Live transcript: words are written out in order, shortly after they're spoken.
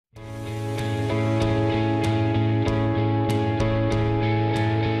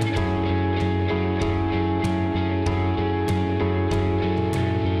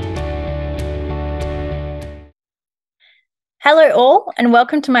Hello all, and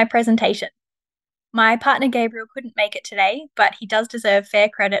welcome to my presentation. My partner Gabriel couldn't make it today, but he does deserve fair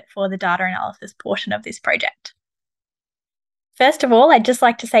credit for the data analysis portion of this project. First of all, I'd just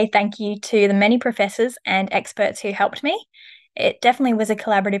like to say thank you to the many professors and experts who helped me. It definitely was a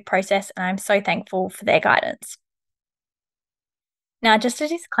collaborative process, and I'm so thankful for their guidance. Now, just a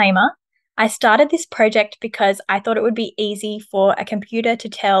disclaimer, I started this project because I thought it would be easy for a computer to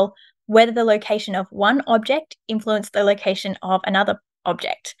tell whether the location of one object influenced the location of another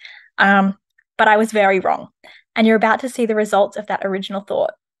object. But I was very wrong, and you're about to see the results of that original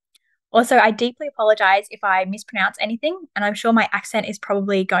thought. Also, I deeply apologize if I mispronounce anything, and I'm sure my accent is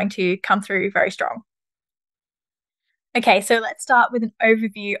probably going to come through very strong. Okay, so let's start with an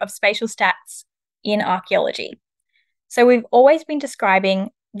overview of spatial stats in archaeology. So we've always been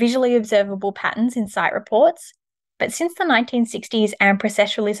describing visually observable patterns in site reports, but since the 1960s and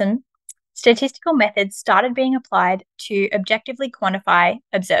processualism, statistical methods started being applied to objectively quantify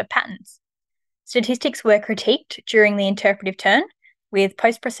observed patterns. Statistics were critiqued during the interpretive turn with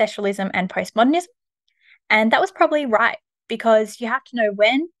post-processualism and postmodernism, and that was probably right because you have to know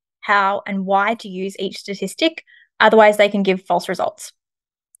when, how, and why to use each statistic, otherwise they can give false results.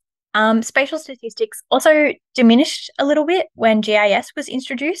 Spatial statistics also diminished a little bit when GIS was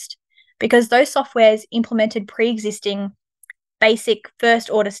introduced because those softwares implemented pre-existing basic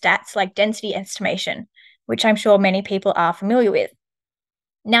first-order stats like density estimation, which I'm sure many people are familiar with.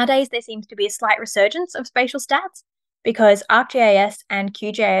 Nowadays, there seems to be a slight resurgence of spatial stats because ArcGIS and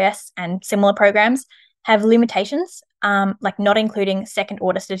QGIS and similar programs have limitations, like not including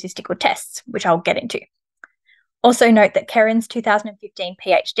second-order statistical tests, which I'll get into. Also note that Keren's 2015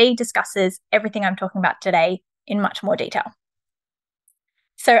 PhD discusses everything I'm talking about today in much more detail.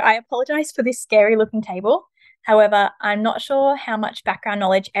 So I apologize for this scary looking table. However, I'm not sure how much background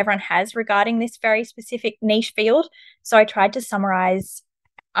knowledge everyone has regarding this very specific niche field, so I tried to summarize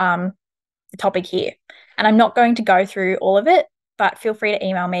the topic here. And I'm not going to go through all of it, but feel free to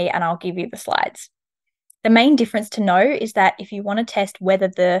email me and I'll give you the slides. The main difference to know is that if you want to test whether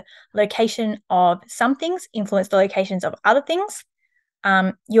the location of some things influence the locations of other things,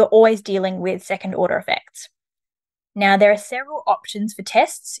 you're always dealing with second order effects. Now, there are several options for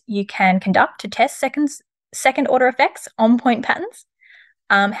tests you can conduct to test second order effects on point patterns.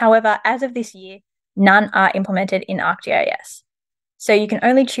 However, as of this year, none are implemented in ArcGIS. So you can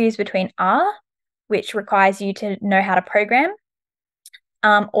only choose between R, which requires you to know how to program,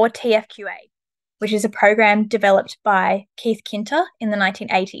 or TFQA, which is a program developed by Keith Kinter in the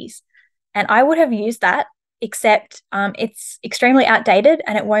 1980s. And I would have used that, except it's extremely outdated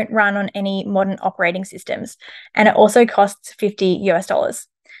and it won't run on any modern operating systems. And it also costs $50 US.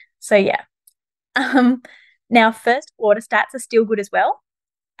 So yeah. Now, first order stats are still good as well.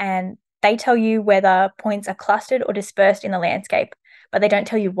 And they tell you whether points are clustered or dispersed in the landscape, but they don't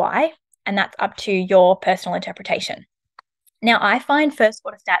tell you why. And that's up to your personal interpretation. Now, I find first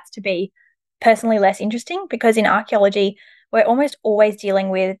order stats to be personally less interesting because in archaeology, we're almost always dealing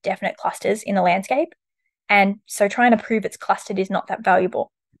with definite clusters in the landscape. And so trying to prove it's clustered is not that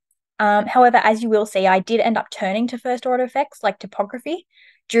valuable. However, as you will see, I did end up turning to first order effects like topography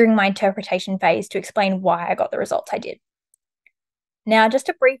during my interpretation phase to explain why I got the results I did. Now, just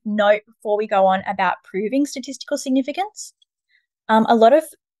a brief note before we go on about proving statistical significance. A lot of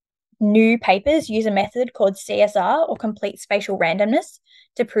new papers use a method called CSR, or complete spatial randomness,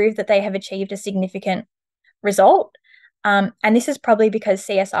 to prove that they have achieved a significant result. And this is probably because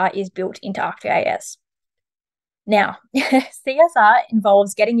CSR is built into ArcGIS. Now, CSR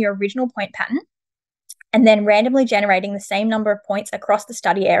involves getting your original point pattern and then randomly generating the same number of points across the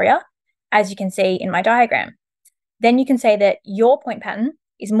study area, as you can see in my diagram. Then you can say that your point pattern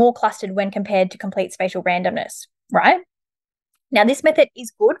is more clustered when compared to complete spatial randomness, right? Now, this method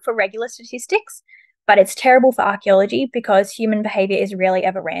is good for regular statistics, but it's terrible for archaeology because human behavior is rarely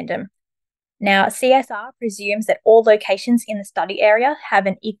ever random. Now, CSR presumes that all locations in the study area have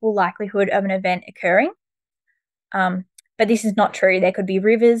an equal likelihood of an event occurring. But this is not true. There could be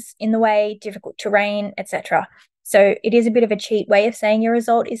rivers in the way, difficult terrain, etc. So it is a bit of a cheap way of saying your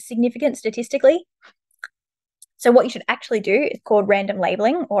result is significant statistically. So what you should actually do is called random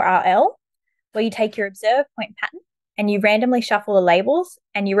labeling, or RL, where you take your observed point pattern and you randomly shuffle the labels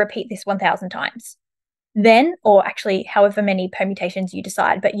and you repeat this 1,000 times. Then, or actually however many permutations you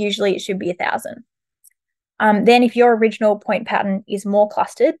decide, but usually it should be 1,000. Then if your original point pattern is more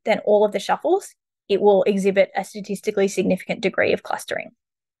clustered than all of the shuffles, it will exhibit a statistically significant degree of clustering.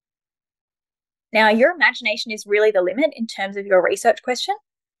 Now, your imagination is really the limit in terms of your research question,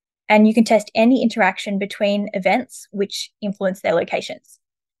 and you can test any interaction between events which influence their locations.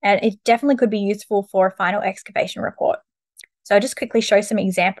 And it definitely could be useful for a final excavation report. So I'll just quickly show some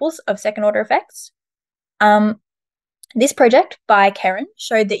examples of second order effects. This project by Karen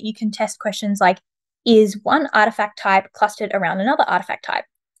showed that you can test questions like, is one artifact type clustered around another artifact type?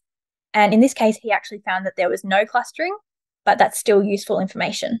 And in this case, he actually found that there was no clustering, but that's still useful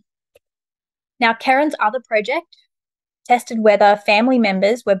information. Now, Karen's other project tested whether family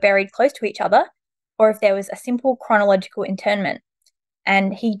members were buried close to each other or if there was a simple chronological interment.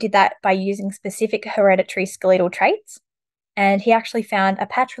 And he did that by using specific hereditary skeletal traits. And he actually found a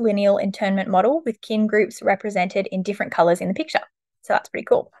patrilineal internment model with kin groups represented in different colours in the picture. So that's pretty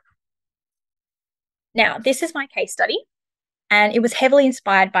cool. Now, this is my case study, and it was heavily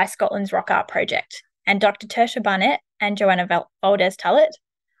inspired by Scotland's rock art project and Dr. Tertia Barnett and Joanna Valdez-Tullett,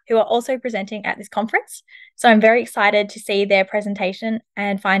 who are also presenting at this conference. So I'm very excited to see their presentation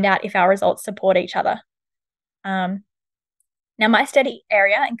and find out if our results support each other. Now, my study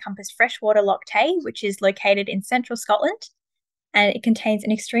area encompassed freshwater Loch Tay, which is located in central Scotland, and it contains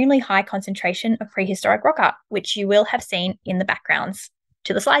an extremely high concentration of prehistoric rock art, which you will have seen in the backgrounds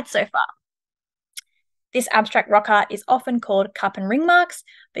to the slides so far. This abstract rock art is often called cup and ring marks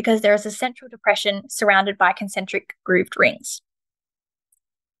because there is a central depression surrounded by concentric grooved rings.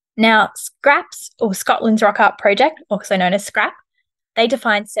 Now, SCRAPS, or Scotland's Rock Art Project, also known as SCRAP, they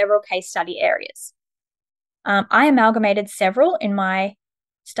define several case study areas. I amalgamated several in my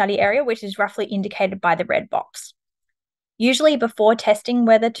study area, which is roughly indicated by the red box. Usually before testing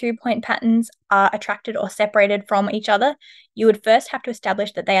whether 2-point patterns are attracted or separated from each other, you would first have to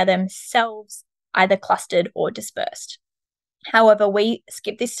establish that they are themselves either clustered or dispersed. However, we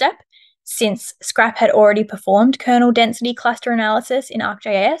skipped this step since SCRAP had already performed kernel density cluster analysis in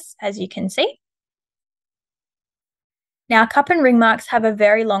ArcGIS, as you can see. Now, cup and ring marks have a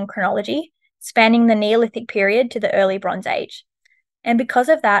very long chronology, spanning the Neolithic period to the early Bronze Age. And because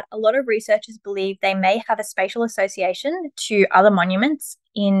of that, a lot of researchers believe they may have a spatial association to other monuments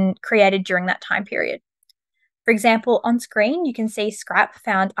created during that time period. For example, on screen, you can see SCRAP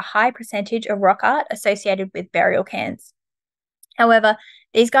found a high percentage of rock art associated with burial cairns. However,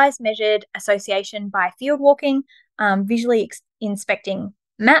 these guys measured association by field walking, visually inspecting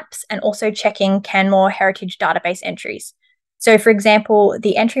maps, and also checking Canmore Heritage Database entries. So, for example,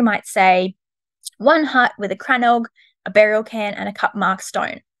 the entry might say one hut with a crannog, a burial cairn, and a cup marked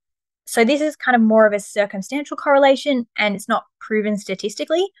stone. So this is kind of more of a circumstantial correlation, and it's not proven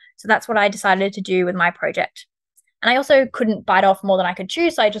statistically. So that's what I decided to do with my project. And I also couldn't bite off more than I could chew,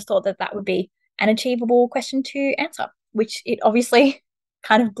 so I just thought that that would be an achievable question to answer, which it obviously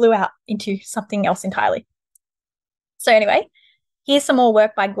kind of blew out into something else entirely. So anyway, here's some more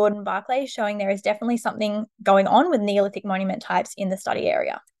work by Gordon Barclay showing there is definitely something going on with Neolithic monument types in the study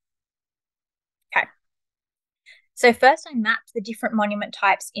area. Okay. So first I mapped the different monument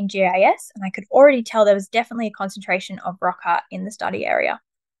types in GIS, and I could already tell there was definitely a concentration of rock art in the study area.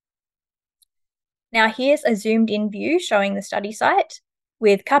 Now here's a zoomed in view showing the study site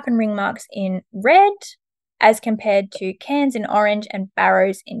with cup and ring marks in red as compared to cairns in orange and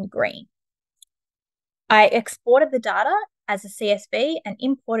barrows in green. I exported the data as a CSV and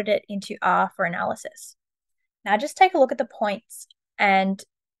imported it into R for analysis. Now just take a look at the points and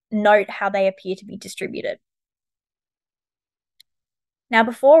note how they appear to be distributed. Now,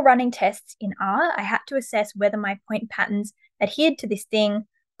 before running tests in R, I had to assess whether my point patterns adhered to this thing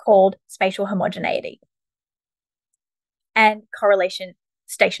called spatial homogeneity and correlation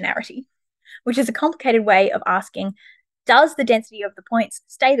stationarity, which is a complicated way of asking, does the density of the points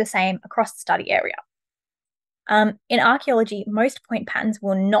stay the same across the study area? In archaeology, most point patterns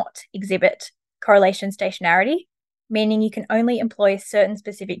will not exhibit correlation stationarity, meaning you can only employ certain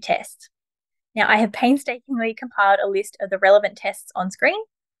specific tests. Now, I have painstakingly compiled a list of the relevant tests on screen,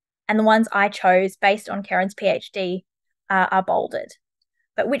 and the ones I chose based on Karen's PhD are bolded.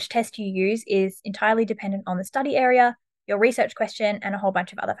 But which test you use is entirely dependent on the study area, your research question, and a whole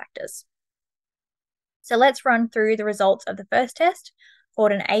bunch of other factors. So let's run through the results of the first test,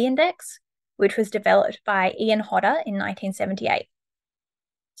 called an A-index, which was developed by Ian Hodder in 1978.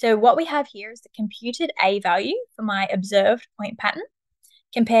 So what we have here is the computed A value for my observed point pattern,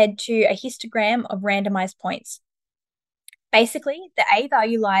 compared to a histogram of randomized points. Basically, if the A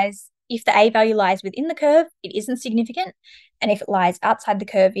value lies within the curve, it isn't significant, and if it lies outside the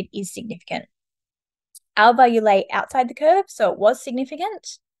curve, it is significant. Our value lay outside the curve, so it was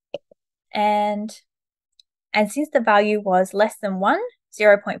significant, and since the value was less than 1,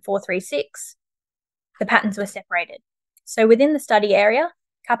 0.436, the patterns were separated. So within the study area,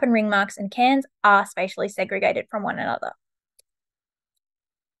 cup and ring marks and cairns are spatially segregated from one another.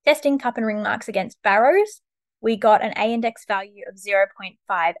 Testing cup and ring marks against barrows, we got an A-index value of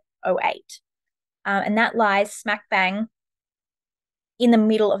 0.508. And that lies smack bang in the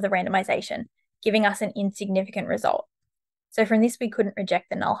middle of the randomization, giving us an insignificant result. So from this, we couldn't reject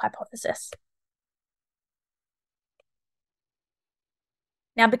the null hypothesis.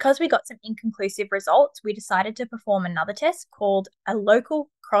 Now, because we got some inconclusive results, we decided to perform another test called a local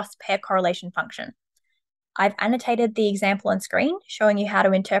cross-pair correlation function. I've annotated the example on screen, showing you how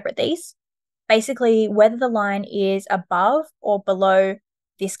to interpret these. Basically, whether the line is above or below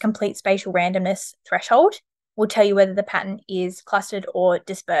this complete spatial randomness threshold will tell you whether the pattern is clustered or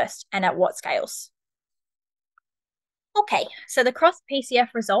dispersed and at what scales. Okay, so the cross-PCF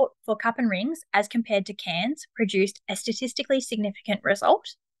result for cup and rings as compared to cans produced a statistically significant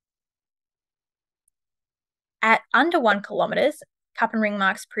result. At under 1 kilometre, cup and ring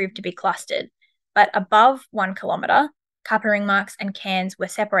marks proved to be clustered, but above 1 kilometre, cup and ring marks and cans were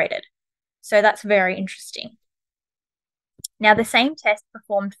separated. So that's very interesting. Now, the same test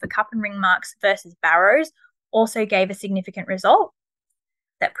performed for cup and ring marks versus barrows also gave a significant result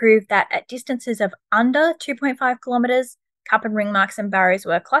that proved that at distances of under 2.5 kilometres, cup and ring marks and barrows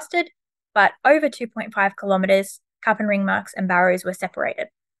were clustered, but over 2.5 kilometres, cup and ring marks and barrows were separated.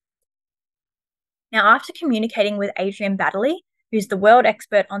 Now, after communicating with Adrian Baddeley, who's the world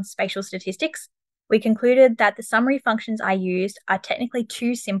expert on spatial statistics, we concluded that the summary functions I used are technically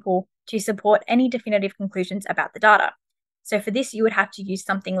too simple to support any definitive conclusions about the data. So for this, you would have to use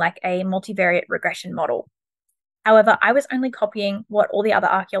something like a multivariate regression model. However, I was only copying what all the other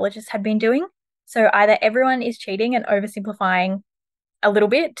archaeologists had been doing. So either everyone is cheating and oversimplifying a little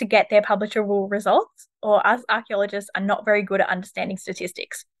bit to get their publishable results, or us archaeologists are not very good at understanding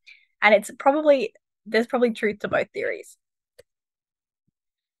statistics. And there's probably truth to both theories.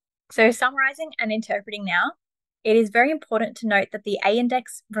 So summarizing and interpreting now, it is very important to note that the A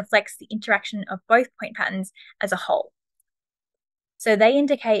index reflects the interaction of both point patterns as a whole. So they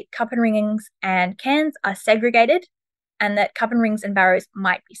indicate cup and rings and cans are segregated, and that cup and rings and barrows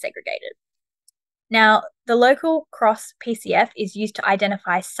might be segregated. Now, the local cross PCF is used to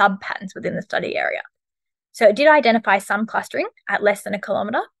identify sub-patterns within the study area. So it did identify some clustering at less than 1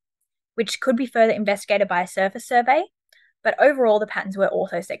 kilometre, which could be further investigated by a surface survey, but overall the patterns were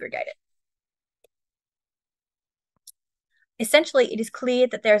also segregated. Essentially, it is clear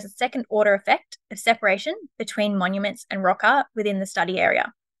that there is a second order effect of separation between monuments and rock art within the study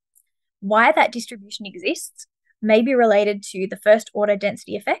area. Why that distribution exists may be related to the first order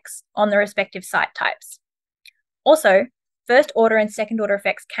density effects on the respective site types. Also, first order and second order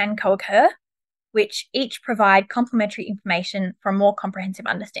effects can co-occur, which each provide complementary information for a more comprehensive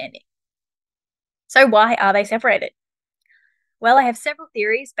understanding. So why are they separated? Well, I have several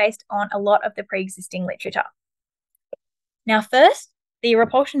theories based on a lot of the pre-existing literature. Now, first, the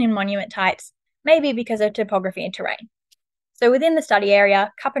repulsion in monument types may be because of topography and terrain. So within the study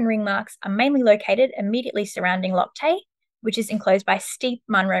area, cup and ring marks are mainly located immediately surrounding Loch Tay, which is enclosed by steep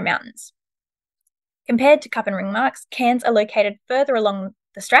Munro Mountains. Compared to cup and ring marks, cans are located further along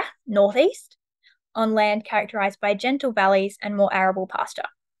the Strath, northeast, on land characterised by gentle valleys and more arable pasture.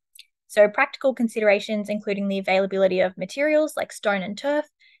 So practical considerations, including the availability of materials like stone and turf,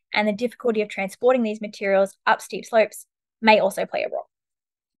 and the difficulty of transporting these materials up steep slopes, may also play a role.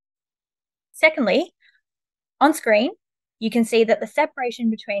 Secondly, on screen, you can see that the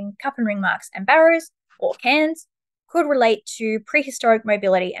separation between cup and ring marks and barrows, or cans, could relate to prehistoric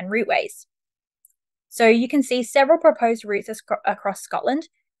mobility and routeways. So you can see several proposed routes across Scotland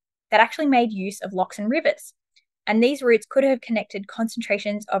that actually made use of lochs and rivers. And these routes could have connected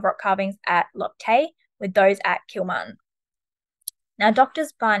concentrations of rock carvings at Loch Tay with those at Kilmartin. Now,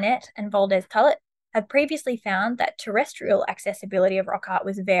 Doctors Barnett and Valdez-Tullett have previously found that terrestrial accessibility of rock art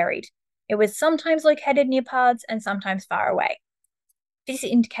was varied. It was sometimes located near paths and sometimes far away. This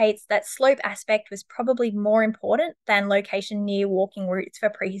indicates that slope aspect was probably more important than location near walking routes for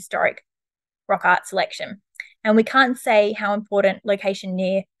prehistoric rock art selection. And we can't say how important location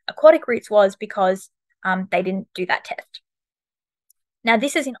near aquatic routes was because they didn't do that test. Now,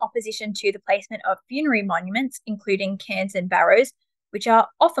 this is in opposition to the placement of funerary monuments, including cairns and barrows, which are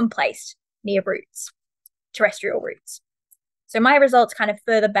often placed near routes, terrestrial routes. So my results kind of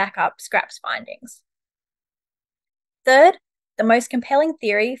further back up Scrap's findings. Third, the most compelling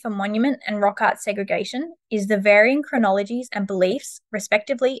theory for monument and rock art segregation is the varying chronologies and beliefs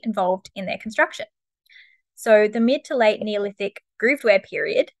respectively involved in their construction. So the mid to late Neolithic grooved ware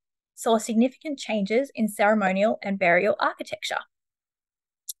period saw significant changes in ceremonial and burial architecture.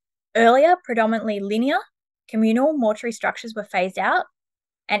 Earlier, predominantly linear, communal mortuary structures were phased out,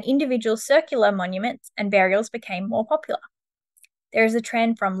 and individual circular monuments and burials became more popular. There is a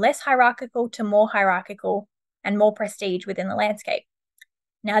trend from less hierarchical to more hierarchical and more prestige within the landscape.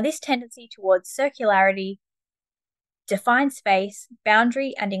 Now, this tendency towards circularity defined space,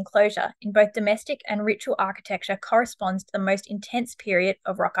 boundary, and enclosure in both domestic and ritual architecture corresponds to the most intense period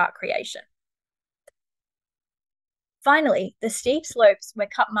of rock art creation. Finally, the steep slopes where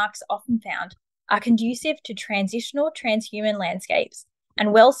cut marks are often found are conducive to transitional transhuman landscapes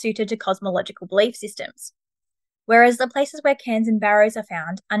and well suited to cosmological belief systems, whereas the places where cairns and barrows are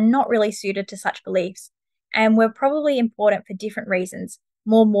found are not really suited to such beliefs and were probably important for different reasons,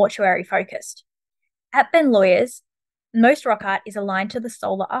 more mortuary focused. At Ben Lawyers, most rock art is aligned to the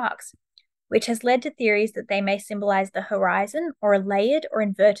solar arcs, which has led to theories that they may symbolize the horizon or a layered or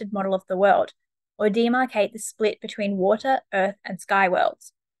inverted model of the world, or demarcate the split between water, earth, and sky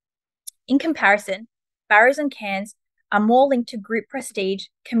worlds. In comparison, barrows and cairns are more linked to group prestige,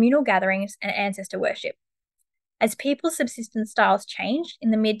 communal gatherings, and ancestor worship. As people's subsistence styles changed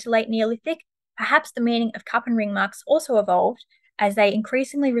in the mid to late Neolithic, perhaps the meaning of cup and ring marks also evolved as they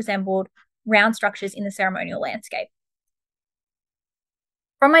increasingly resembled round structures in the ceremonial landscape.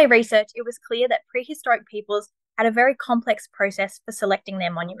 From my research, it was clear that prehistoric peoples had a very complex process for selecting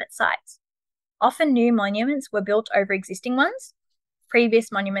their monument sites. Often new monuments were built over existing ones,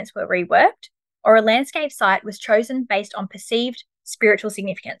 previous monuments were reworked, or a landscape site was chosen based on perceived spiritual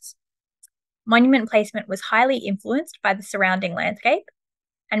significance. Monument placement was highly influenced by the surrounding landscape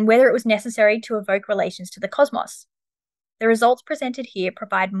and whether it was necessary to evoke relations to the cosmos. The results presented here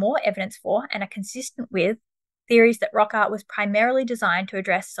provide more evidence for and are consistent with theories that rock art was primarily designed to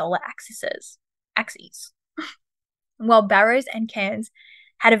address solar axes, while barrows and cairns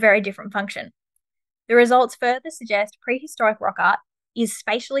had a very different function. The results further suggest prehistoric rock art is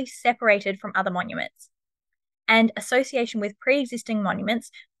spatially separated from other monuments, and association with pre-existing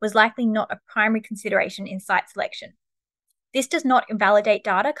monuments was likely not a primary consideration in site selection. This does not invalidate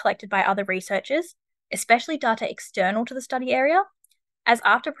data collected by other researchers, especially data external to the study area, as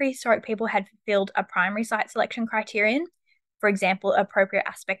after prehistoric people had fulfilled a primary site selection criterion, for example, appropriate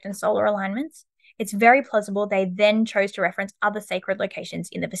aspect and solar alignments, it's very plausible they then chose to reference other sacred locations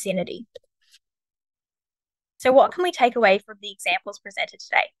in the vicinity. So what can we take away from the examples presented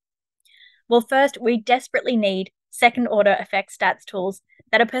today? Well, first, we desperately need second-order effect stats tools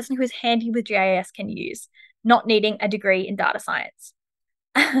that a person who is handy with GIS can use, not needing a degree in data science.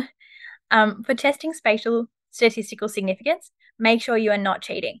 For testing spatial statistical significance, make sure you are not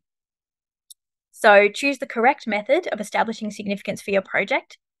cheating. So choose the correct method of establishing significance for your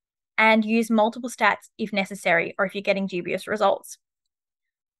project and use multiple stats if necessary or if you're getting dubious results.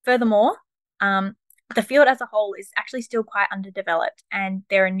 Furthermore, the field as a whole is actually still quite underdeveloped, and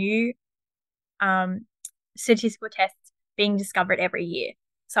there are new statistical tests being discovered every year.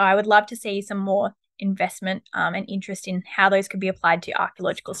 So I would love to see some more investment and interest in how those could be applied to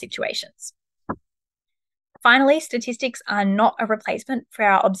archaeological situations. Finally, statistics are not a replacement for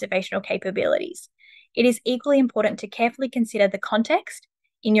our observational capabilities. It is equally important to carefully consider the context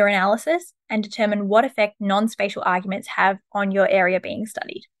in your analysis and determine what effect non-spatial arguments have on your area being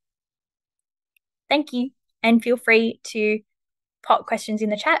studied. Thank you, and feel free to pop questions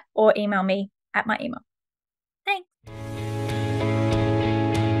in the chat or email me at my email.